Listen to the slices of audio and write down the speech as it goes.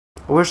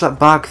Oh, where's that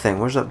bag thing?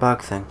 Where's that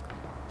bag thing?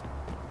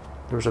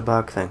 There's a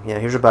bag thing. Yeah,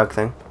 here's a bag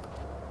thing.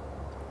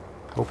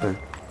 Open.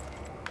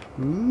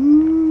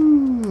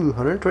 Ooh,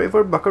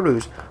 124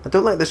 buckaroos. I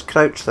don't like this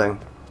crouch thing.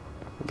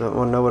 I don't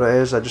want to know what it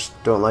is. I just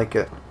don't like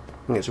it.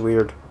 I think it's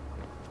weird.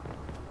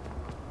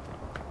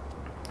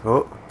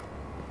 Oh.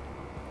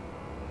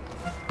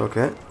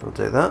 Okay, I'll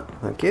take that.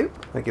 Thank you.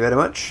 Thank you very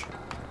much.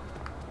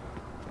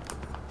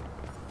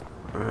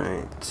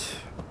 Right.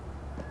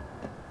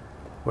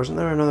 Wasn't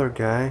there another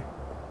guy?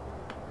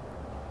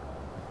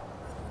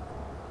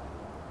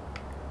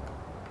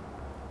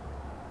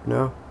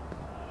 No?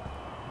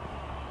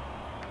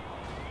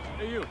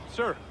 Hey you,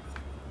 sir.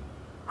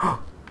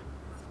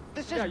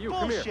 This is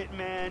bullshit,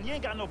 man. You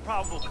ain't got no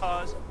probable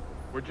cause.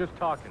 We're just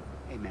talking.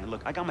 Hey, man,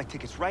 look, I got my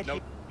tickets right here.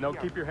 No,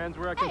 keep your hands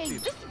where I can see Hey,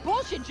 them. this is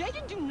bullshit. Jay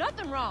didn't do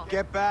nothing wrong.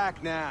 Get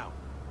back now.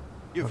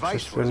 You're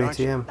vice For an lords, aren't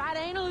you? ATM. That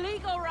ain't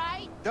illegal,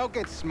 right? Don't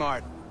get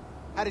smart.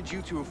 How did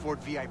you two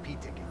afford VIP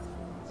tickets?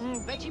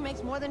 Bet you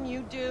makes more than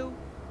you do.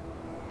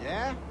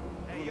 Yeah?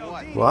 Hey, yo,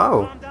 What? D,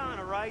 Wow. calm down,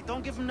 all right?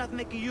 Don't give him nothing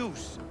they can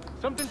use.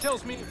 Something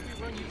tells me if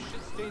we run you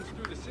shit stains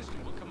through the system,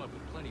 we'll come up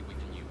with plenty we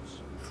can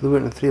use.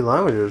 Fluent in 3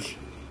 languages.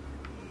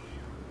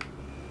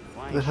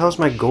 What the hell's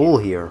my goal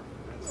here?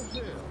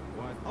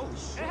 Oh,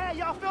 shit. Hey,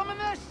 y'all filming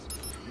this?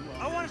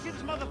 I want to see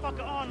this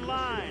motherfucker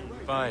online.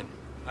 Fine.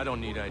 I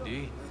don't need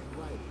ID.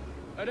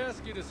 I'd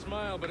ask you to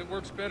smile, but it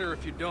works better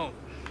if you don't.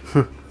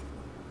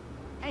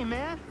 Hey,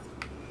 man.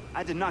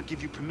 I did not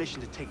give you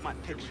permission to take my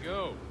Here we picture.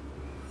 go.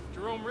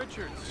 Jerome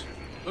Richards.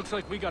 Looks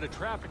like we got a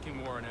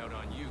trafficking warrant out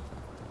on you.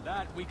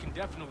 That we can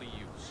definitely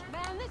use.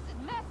 Man, this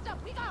is messed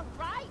up. We got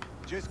right.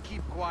 Just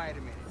keep quiet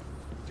a minute.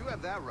 You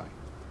have that right.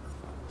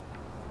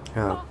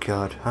 Oh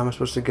god, how am I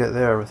supposed to get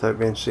there without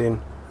being seen?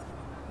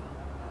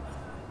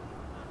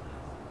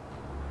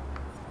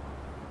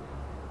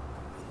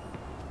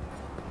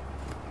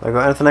 I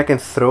got anything I can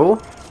throw?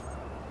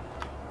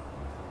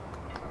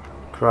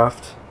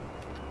 Craft.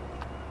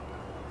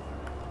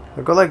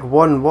 I got like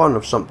 1-1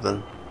 of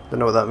something. Don't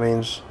know what that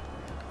means.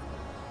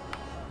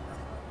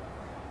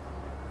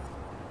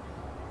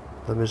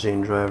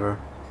 Limousine driver.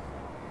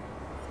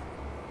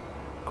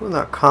 Go in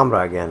that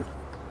camera again.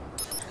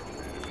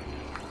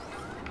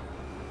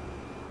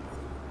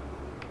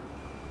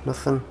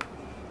 Nothing.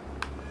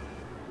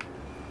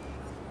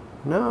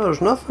 No, there's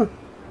nothing.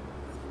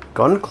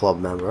 Gun club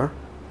member.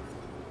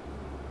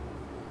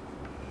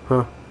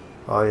 Huh.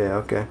 Oh yeah,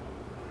 okay.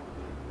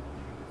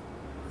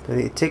 Did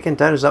he take him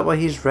down? Is that why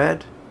he's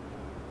red?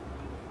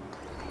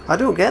 I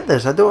don't get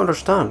this. I don't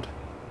understand.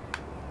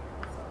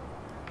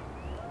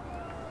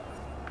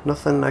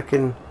 Nothing I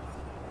can...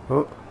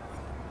 Oh.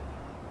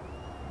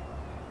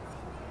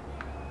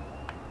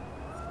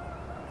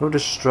 No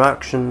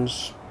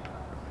distractions.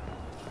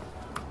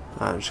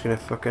 I'm just gonna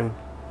fucking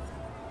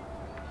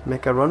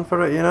make a run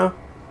for it, you know?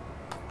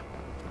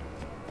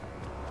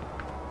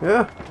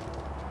 Yeah.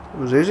 It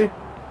was easy.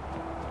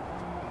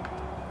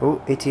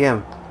 Oh,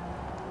 ATM.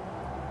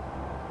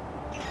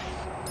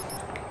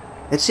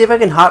 Let's see if I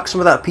can hack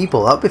some of that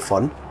people. That'd be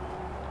fun.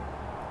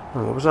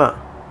 Oh, what was that?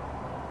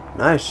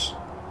 Nice.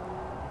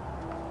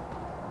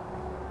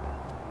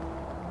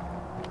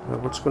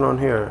 What's going on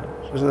here?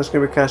 Isn't this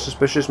going to be kind of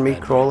suspicious, me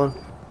crawling?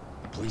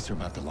 The police are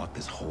about to lock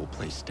this whole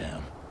place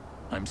down.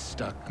 I'm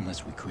stuck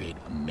unless we create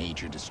a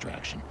major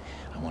distraction.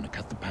 I want to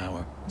cut the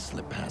power and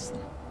slip past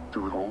them.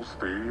 To the whole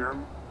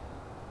stadium?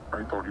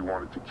 I thought you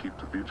wanted to keep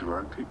the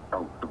vigilante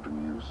out of the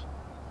news.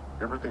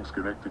 Everything's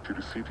connected to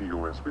the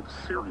CTOS with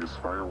a serious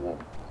firewall.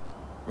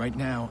 Right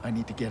now, I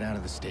need to get out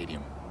of the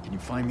stadium. Can you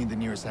find me the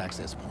nearest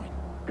access point?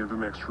 In the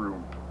next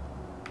room.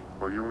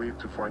 Well, you'll need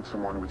to find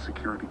someone with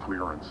security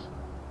clearance.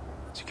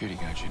 Security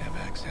guard should have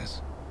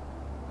access.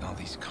 All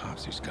these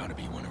cops, there's gotta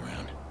be one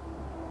around.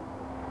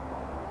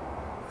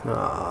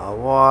 Ah,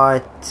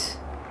 what?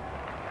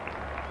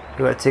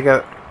 You gotta take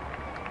out...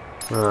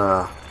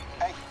 Ah.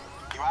 Hey,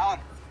 you Alan?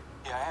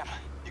 Yeah, I am.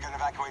 You got an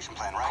evacuation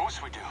plan, right? Of course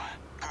we do.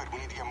 Good, we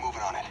need to get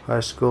moving on it. High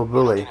school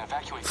bully. We can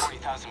evacuate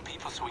 40,000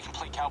 people so we can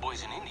play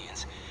cowboys and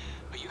Indians.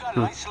 But you got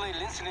an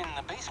isolated incident in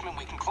the basement.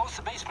 We can close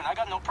the basement. I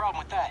got no problem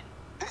with that.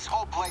 This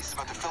whole place is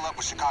about to fill up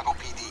with Chicago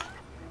PD.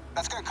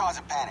 That's gonna cause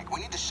a panic.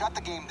 We need to shut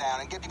the game down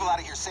and get people out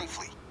of here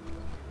safely.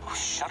 Oh,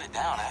 shut it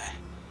down,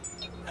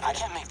 I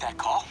can't make that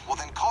call. Well,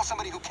 then call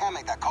somebody who can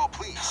make that call,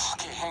 please.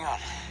 Okay, hang on.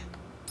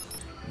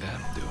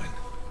 That'll do it.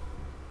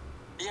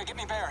 Yeah, get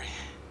me Barry.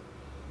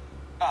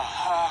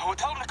 Well,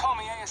 tell him to call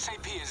me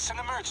ASAP. It's an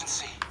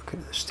emergency. Okay,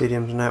 the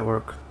stadium's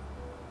network.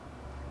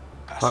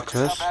 Fuck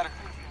this.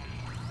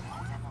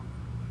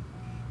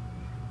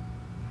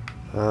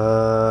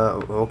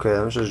 Okay,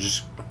 this is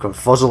just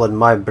confuzzling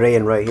my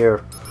brain right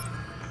here.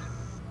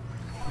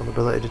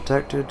 Vulnerability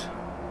detected.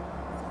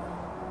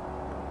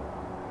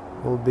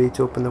 Hold B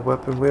to open the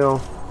weapon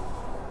wheel.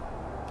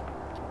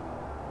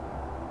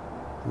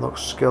 Unlock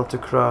skill to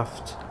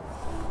craft.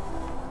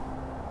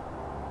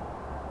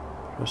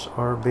 Press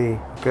RB,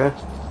 okay.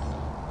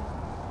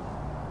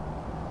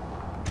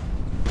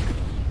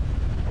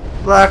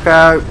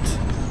 Blackout!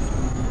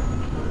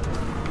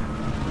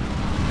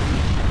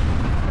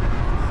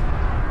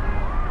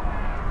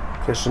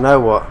 Okay, so now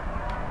what?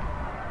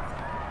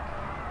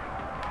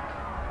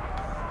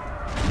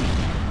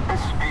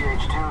 This is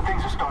PH2.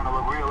 Things are starting to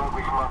look real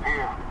ugly from up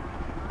here.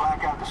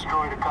 Blackout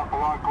destroyed a couple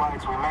arc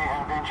lights we may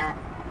have injured.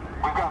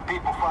 We've got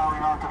people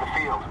filing onto the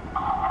field.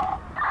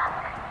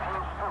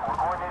 We're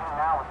coordinating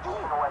now with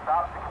East and West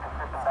Ops to get the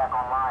system back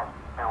online.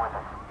 Bear with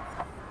us.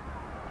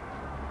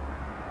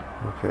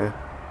 Okay.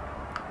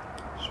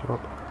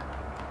 Swap.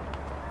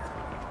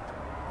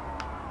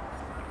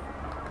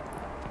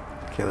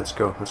 Okay, let's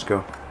go, let's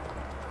go.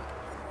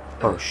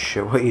 Oh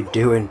shit, what are you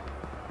doing?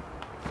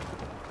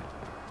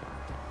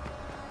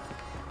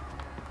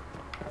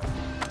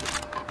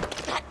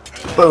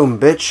 Boom,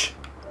 bitch!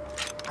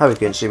 How you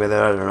can see me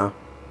there, I don't know.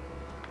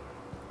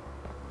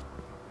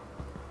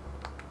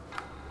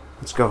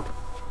 Let's go.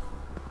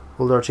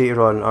 Hold RT to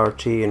run,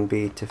 RT and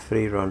B to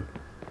free run.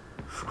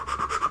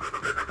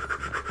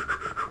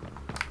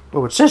 Oh,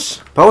 what's this?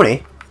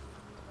 Pony?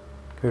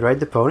 Can we ride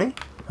the pony?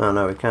 Oh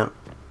no, we can't.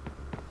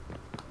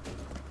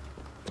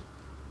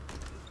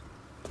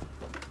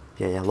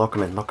 Yeah, lock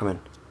him in, lock him in.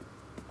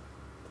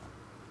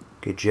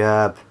 Good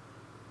job.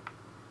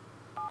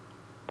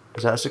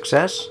 Is that a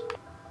success?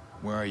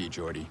 Where are you,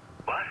 Jordy?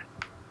 What?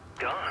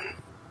 Gone.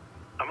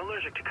 I'm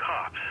allergic to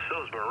cops,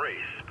 so's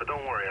Maurice, but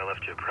don't worry, I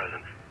left you a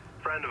present.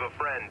 Friend of a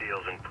friend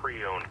deals in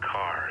pre-owned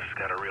cars.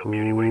 Got a real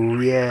beauty waiting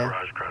for you in the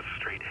garage across the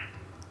street.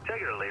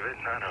 Take it or leave it,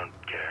 I don't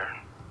care.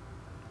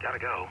 Gotta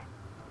go.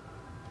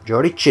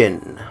 Jordy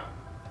Chin.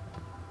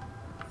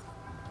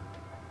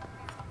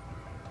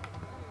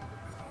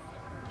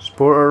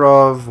 Supporter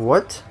of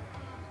what?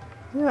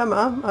 Yeah,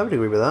 I would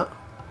agree with that.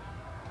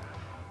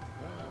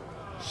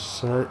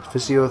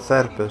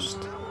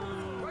 Physiotherapist.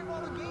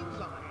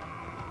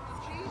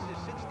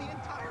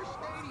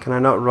 Can I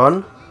not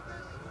run?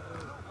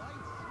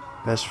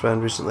 Best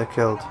friend recently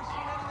killed.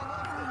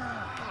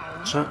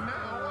 What's that?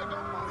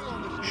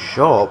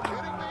 Shop?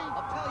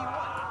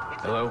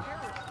 Hello.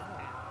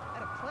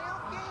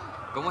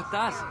 ¿Cómo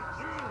estás?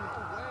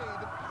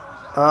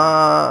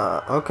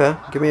 Okay.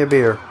 Give me a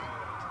beer.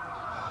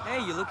 Hey,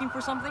 you looking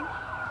for something?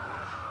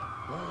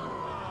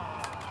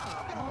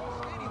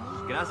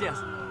 Gracias.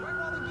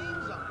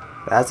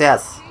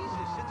 Gracias.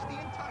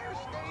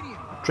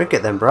 Drink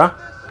it then, bruh.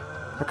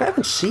 I can't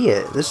even see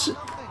it. This is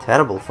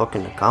terrible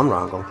fucking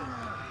camera angle.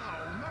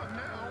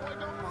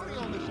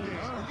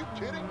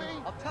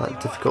 That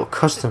difficult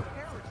custom.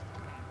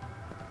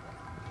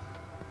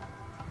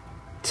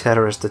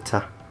 Terrorist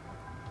attack.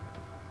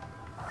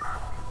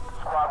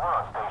 Squad, we're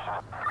on station.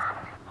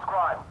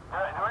 Squad,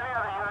 do any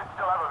other units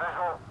still have a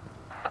visual?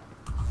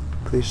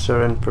 Police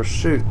are in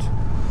pursuit.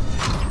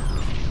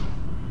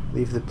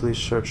 Leave the police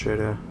search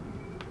area.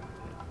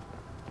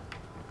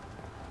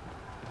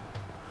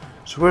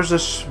 So where's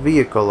this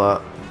vehicle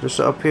at? Just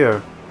up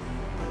here.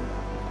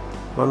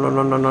 Run, run,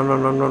 run, run, run,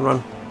 run, run, run,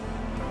 run.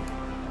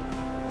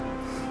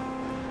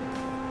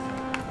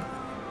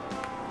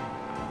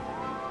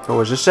 Oh,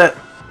 is this it?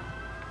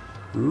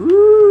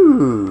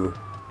 Ooh,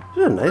 this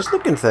is a nice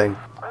looking thing.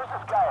 Where's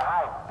this guy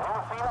hiding?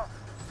 Anyone seen him?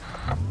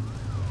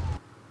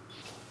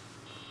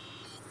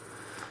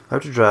 How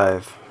to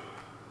drive.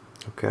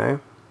 Okay.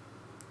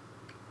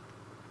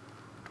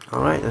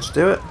 Alright, let's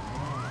do it.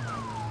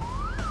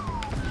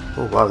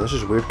 Oh wow, this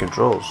is weird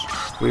controls.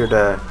 Weird,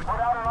 well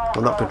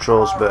not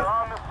controls, but...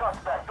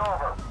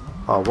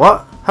 Oh,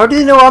 what? How do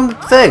you know I'm the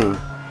thing?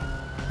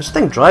 This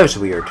thing drives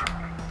weird.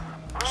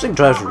 This thing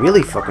drives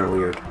really fucking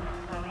weird.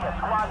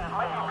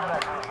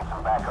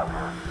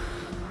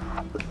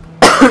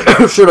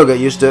 I'm sure I'll get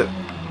used to it.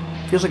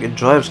 Feels like it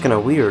drives kind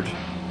of weird.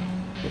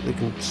 Like they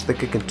can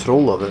stick a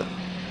control of it.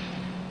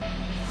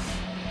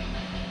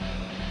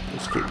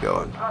 Let's keep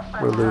going.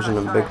 We're losing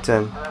them big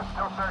time.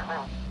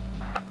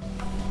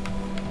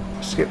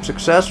 Skip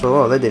successful.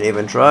 Oh, they didn't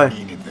even try.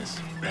 Needed this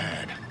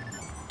bad.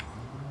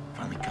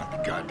 Finally got the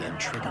goddamn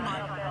trigger,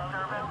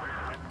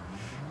 man.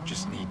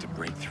 Just need to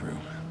break through.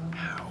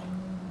 How?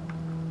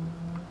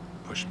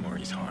 Push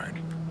Maurice hard.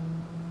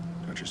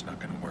 Torture's not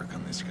gonna work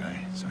on this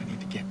guy, so I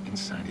need to get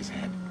inside his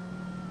head.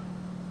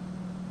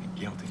 The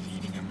guilt is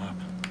eating him up.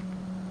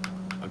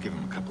 I'll give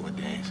him a couple of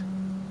days.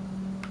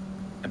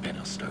 I bet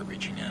he'll start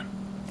reaching out.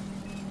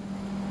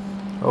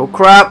 Oh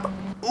crap!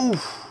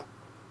 Oof!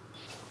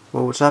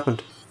 Whoa, what's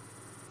happened?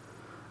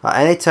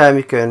 At any time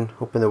you can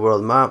open the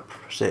world map,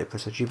 say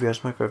place a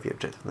GPS marker of your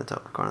objective in the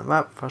top corner of the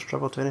map, fast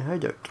travel to any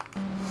hideout.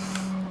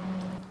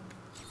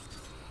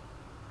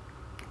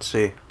 Let's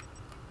see.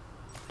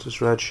 What's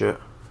this red shit?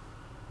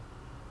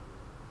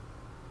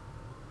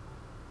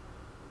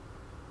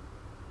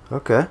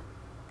 Okay.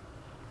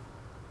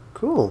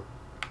 Cool.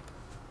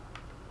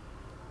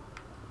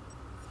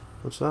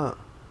 What's that?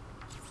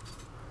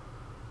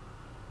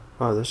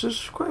 Oh, this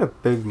is quite a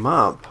big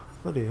map.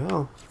 Bloody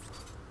hell.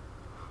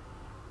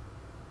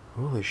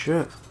 Holy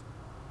shit.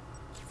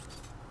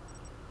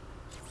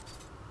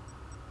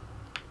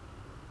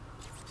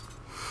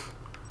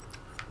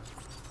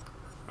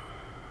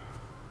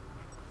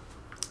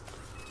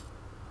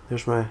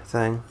 There's my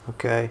thing.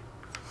 Okay.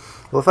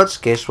 Well, if that's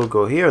the case, we'll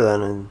go here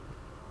then and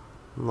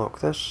unlock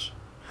this.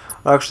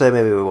 Actually,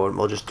 maybe we won't.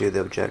 We'll just do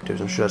the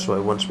objectives. I'm sure that's what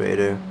it wants me to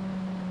do.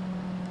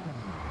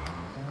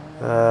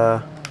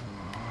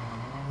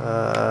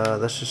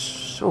 This is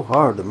so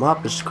hard. The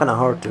map is kind of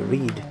hard to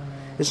read.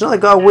 It's not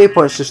like got a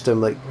waypoint system.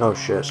 Like, oh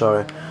shit,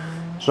 sorry.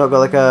 It's not got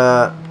like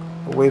a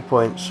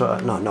waypoint. So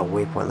not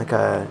waypoint. Like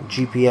a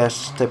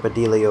GPS type of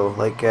dealio,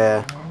 like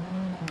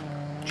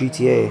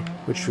GTA,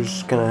 which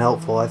was kind of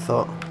helpful, I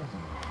thought.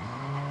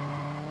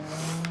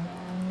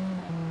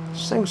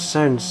 This thing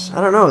sounds.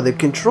 I don't know. The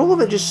control of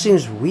it just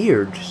seems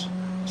weird.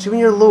 See, when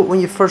you're low,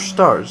 when you first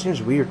start, it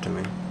seems weird to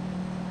me.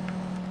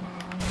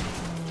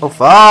 Oh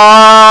fuck!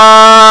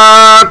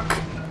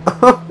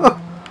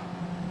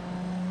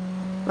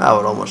 Ah,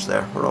 we're almost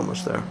there. We're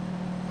almost there.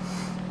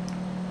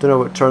 Don't know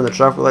what turn the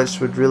traffic lights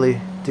would really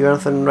do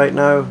anything right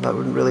now. That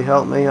wouldn't really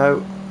help me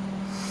out.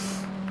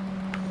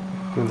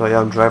 Even though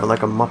I'm driving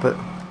like a muppet.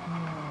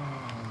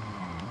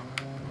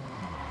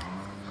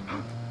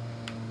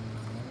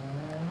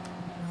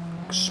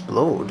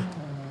 Explode.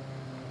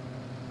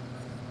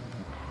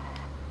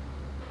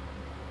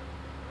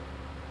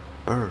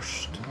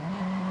 Burst.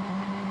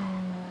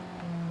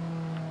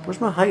 Where's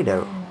my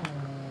hideout?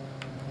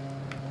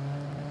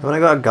 Haven't I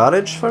got a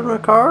garage for my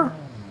car?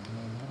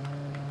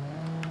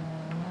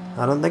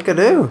 I don't think I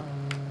do.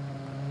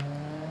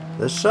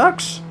 This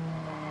sucks.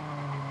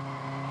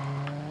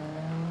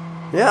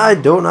 Yeah, I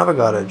don't have a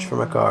garage for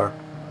my car.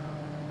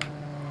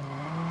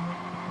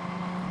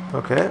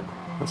 Okay,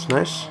 that's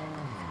nice.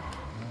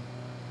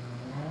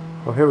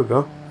 Oh, here we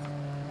go.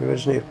 Maybe I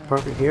just need to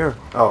park it here.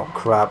 Oh,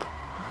 crap.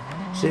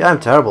 See, I'm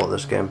terrible at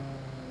this game.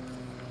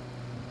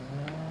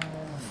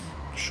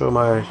 Show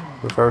my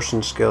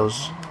reversing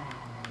skills.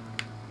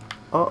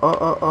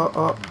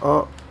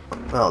 Oh.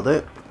 That'll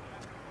do.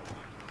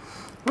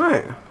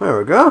 Right, there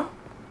we go.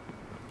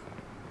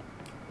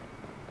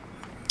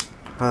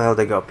 How the hell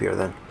did they go up here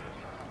then?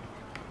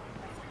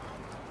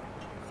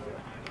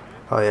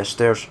 Oh yeah,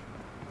 stairs.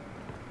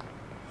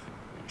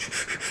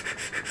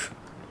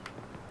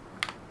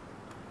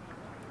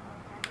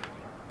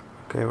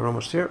 Okay, we're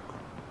almost here.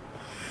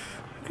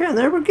 Getting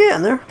there, we're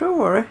getting there. Don't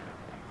worry.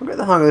 We'll get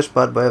the hang of this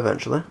bad boy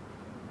eventually.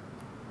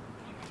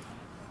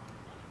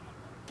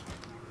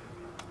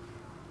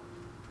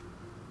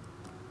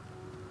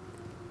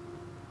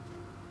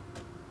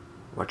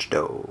 Watch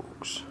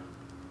dogs.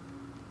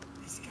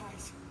 These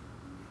guys.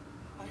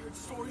 I heard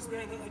stories,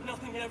 man, that like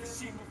nothing I've ever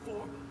seen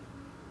before.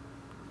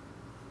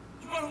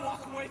 You gotta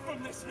walk away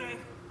from this, man.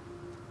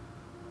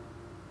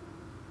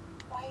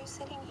 Why are you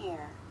sitting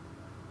here?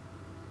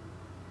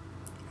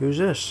 Who's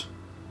this?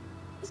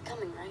 He's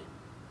coming, right?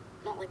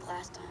 Not like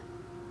last time.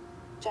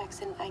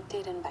 Jackson, I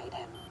did invite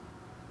him.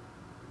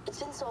 It's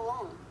been so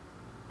long.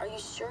 Are you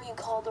sure you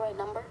called the right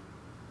number?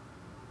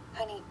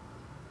 Honey,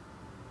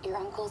 your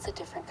uncle's a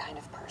different kind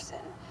of person.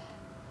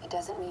 It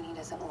doesn't mean he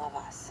doesn't love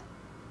us.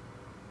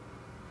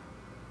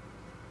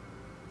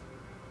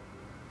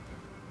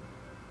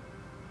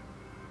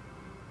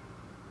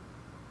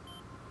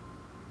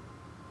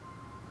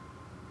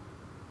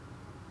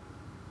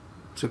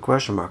 What's a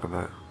question mark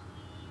about?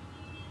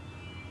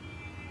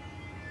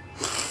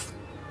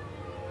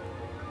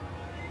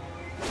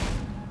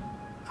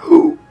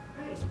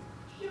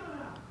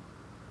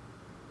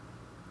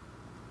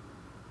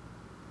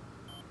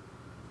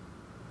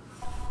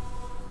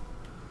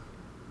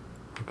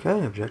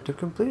 Okay, objective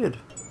completed.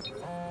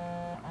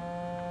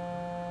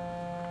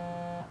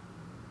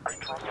 I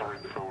trust our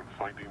info in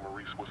finding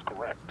Maurice was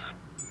correct.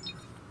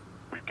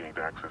 We've gained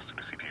access to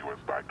the CTOS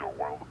backdoor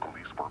while the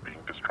police were being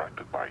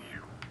distracted by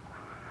you.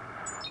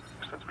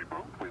 Since we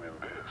both win in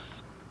this,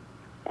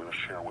 we'll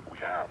share what we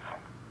have.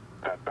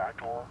 That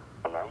backdoor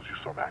allows you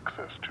some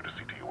access to the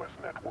CTOS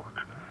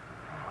network.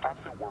 I'm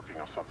still working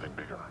on something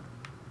bigger.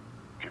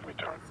 Give me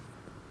time.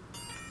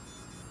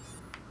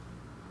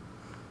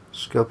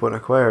 Skill point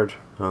acquired.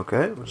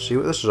 Okay, let's see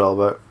what this is all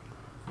about.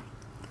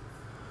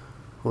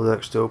 Hold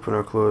X to open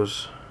or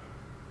close.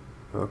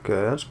 Okay,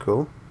 that's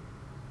cool.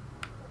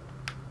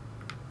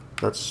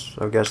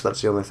 I guess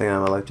that's the only thing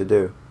I'm allowed to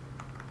do.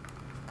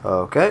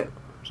 Okay,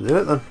 let's do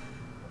it then.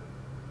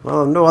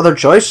 Well, no other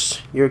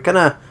choice. You're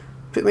gonna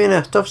put me in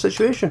a tough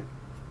situation.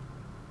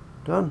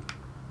 Done.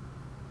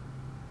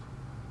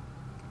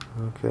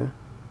 Okay.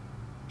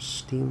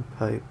 Steam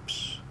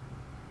pipes.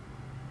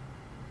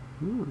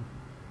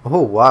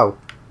 Oh, wow.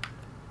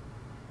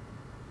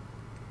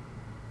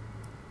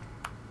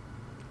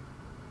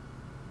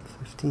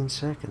 "15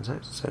 seconds,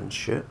 that sounds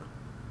shit.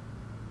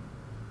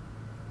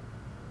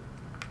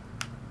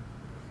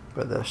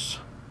 But this.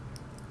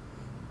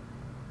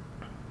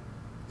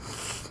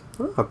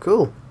 Oh,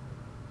 cool.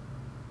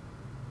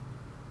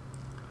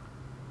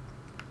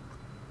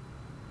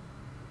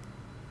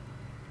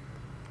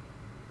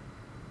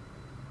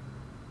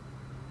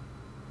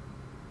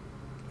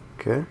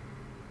 Okay.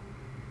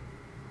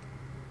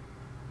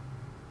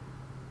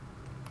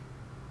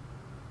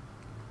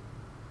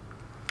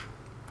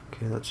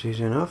 Okay, that's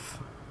easy enough.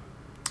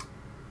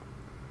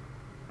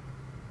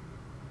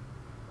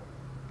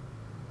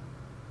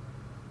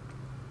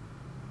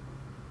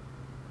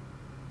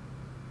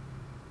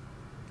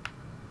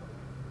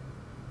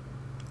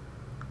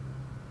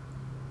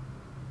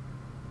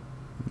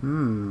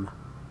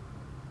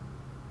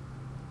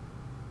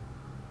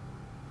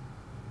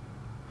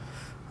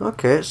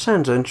 Okay, it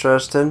sounds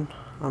interesting.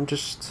 I'm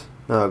just...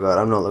 Oh god,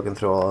 I'm not looking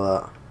through all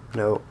of that.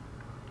 No.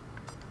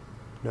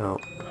 No.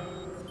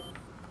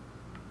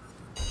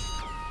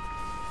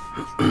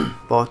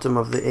 Bottom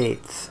of the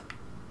 8th.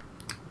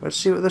 Let's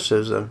see what this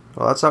is then.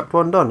 Well, that's Act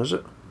 1 done, is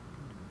it?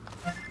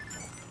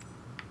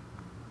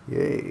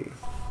 Yay.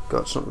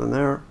 Got something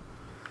there.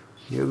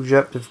 New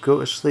objective, go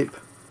to sleep.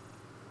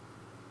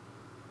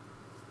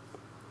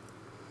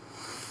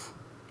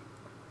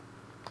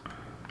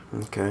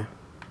 Okay.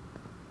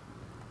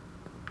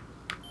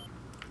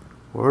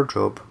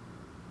 Wardrobe.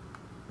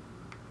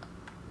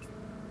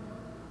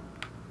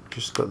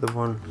 Just got the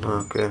one.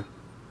 Okay.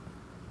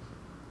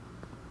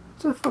 What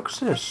the fuck's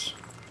this?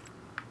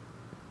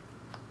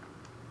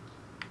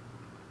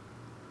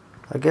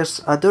 I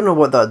guess, I don't know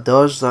what that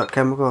does, that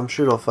chemical. I'm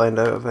sure I'll find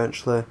out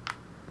eventually.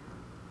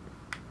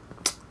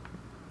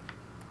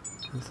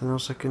 Anything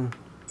else I can...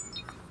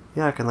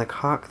 Yeah, I can like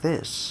hack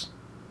this.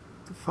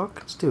 What the fuck?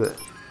 Let's do it.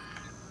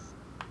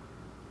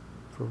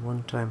 For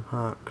one-time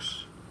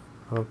hacks.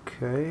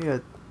 Okay,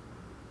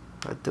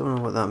 I don't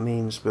know what that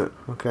means, but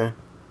okay.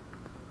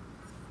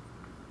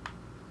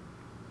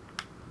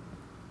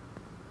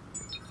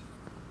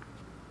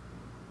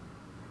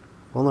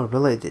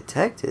 Vulnerability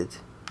detected.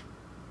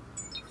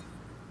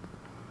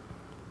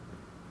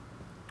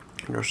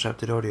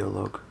 Intercepted audio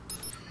log.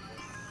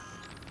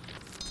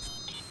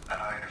 I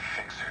hired a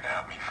fixer to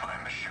help me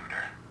find the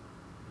shooter.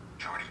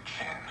 Jordy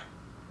Chin.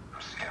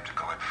 I'm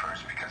skeptical at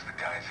first because the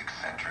guy's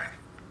eccentric.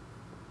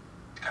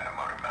 He's got a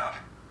motor mouth.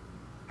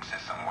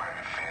 Says I'm wearing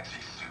a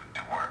fancy suit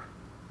to work.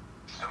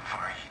 So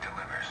far he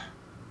delivers.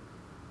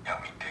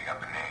 Help me dig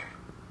up a name.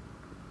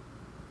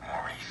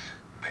 Maurice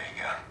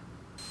Vega.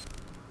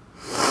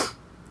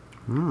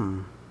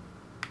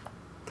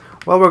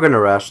 Well, we're gonna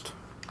rest.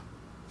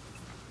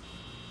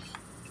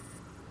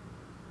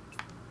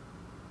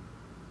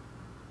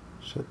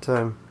 Set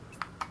time.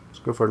 Let's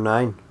go for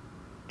 9.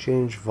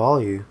 Change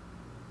value.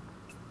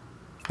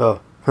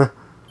 Oh. 9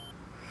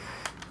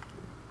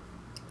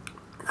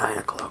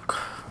 o'clock.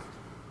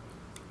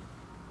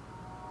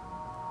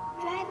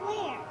 Drive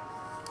where?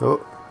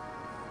 Oh.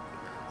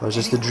 Oh, is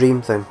this the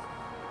dream thing?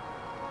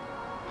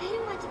 I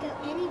don't want to go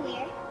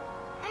anywhere.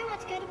 I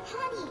want to go to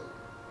Pawnee.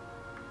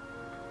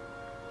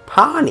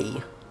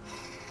 Pawnee?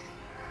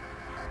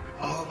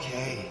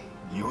 Okay,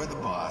 you're the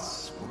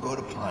boss. We'll go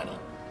to Pawnee.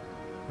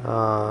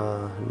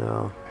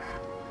 No.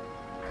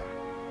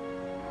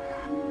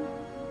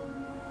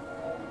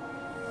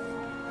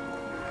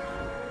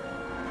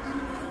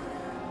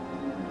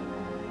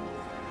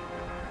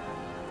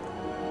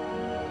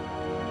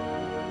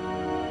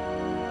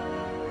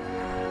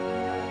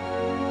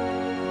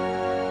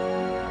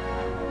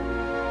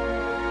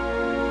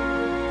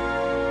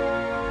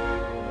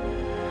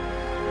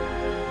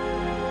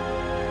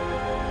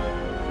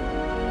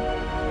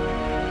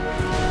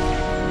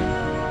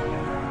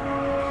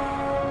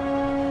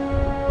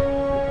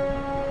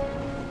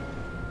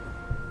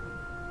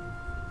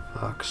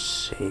 Fuck's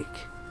sake.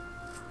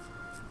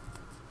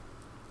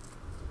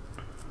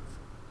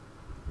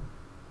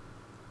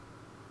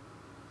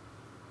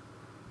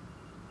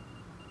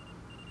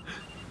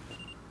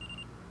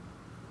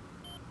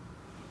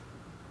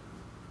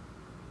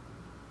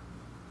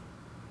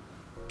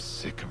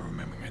 Sick of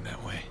remembering her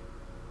that way.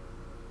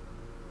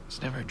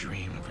 It's never a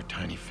dream of her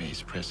tiny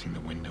face pressing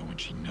the window when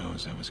she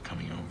knows I was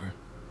coming over.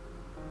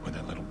 Or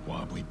that little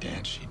wobbly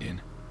dance she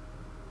did.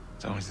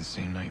 It's always the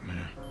same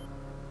nightmare.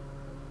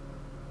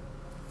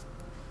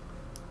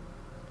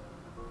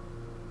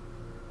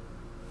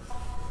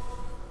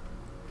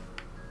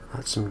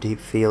 That's some deep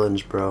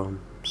feelings, bro. I'm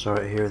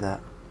sorry to hear that.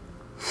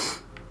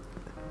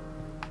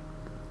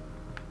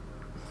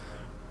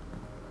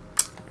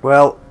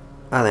 Well,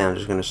 I think I'm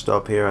just gonna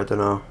stop here. I don't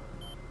know.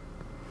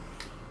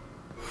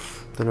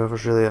 Don't know if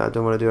it's really. I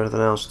don't want to do anything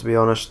else, to be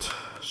honest.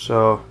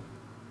 So,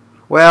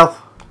 well,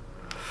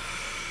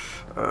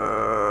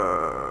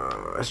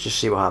 let's just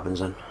see what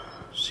happens then.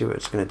 See what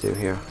it's gonna do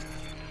here.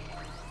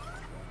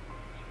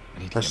 I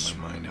need to get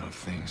my mind off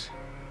things.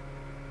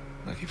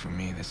 Lucky for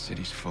me, this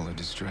city's full of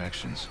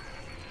distractions.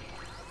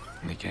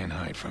 And they can't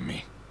hide from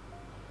me.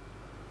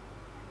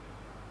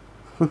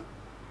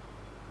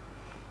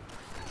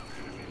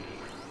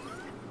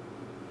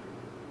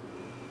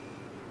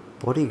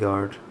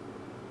 Bodyguard.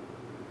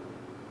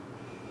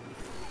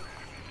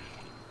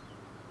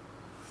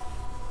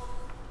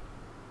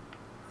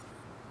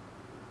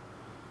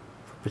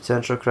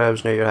 Potential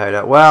crabs near your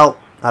hideout. Well,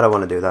 I don't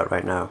want to do that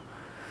right now.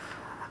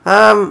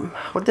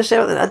 What they say?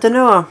 I don't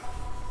know.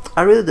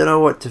 I really don't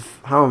know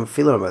how I'm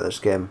feeling about this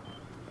game.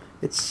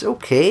 It's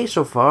okay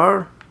so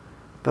far,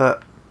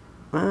 but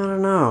I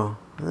don't know.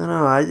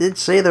 I did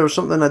say there was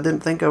something I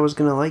didn't think I was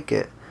gonna like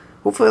it.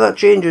 Hopefully that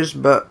changes,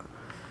 but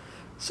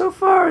so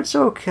far it's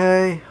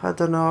okay. I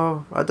don't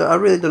know. I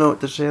really don't know what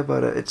to say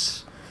about it.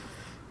 It's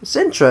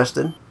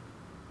interesting.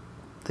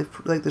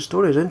 The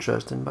story is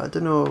interesting, but I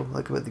don't know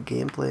about the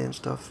gameplay and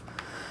stuff.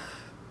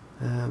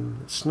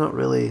 It's not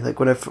really like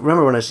when I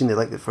remember when I seen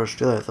the first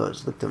trailer, I thought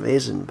it looked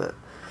amazing, but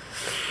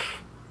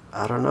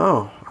I don't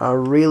know. I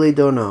really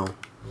don't know,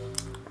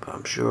 but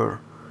I'm sure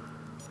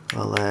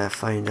I'll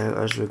find out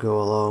as we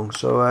go along.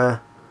 So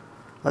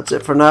that's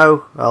it for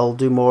now. I'll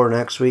do more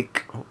next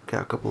week. I'll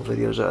get a couple of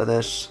videos out of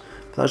this.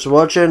 Thanks for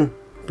watching.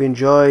 Hope you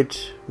enjoyed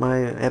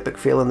my epic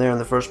fail in there in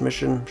the first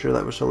mission. I'm sure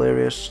that was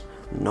hilarious.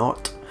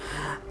 Not.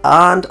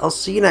 And I'll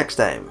see you next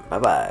time. Bye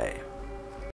bye.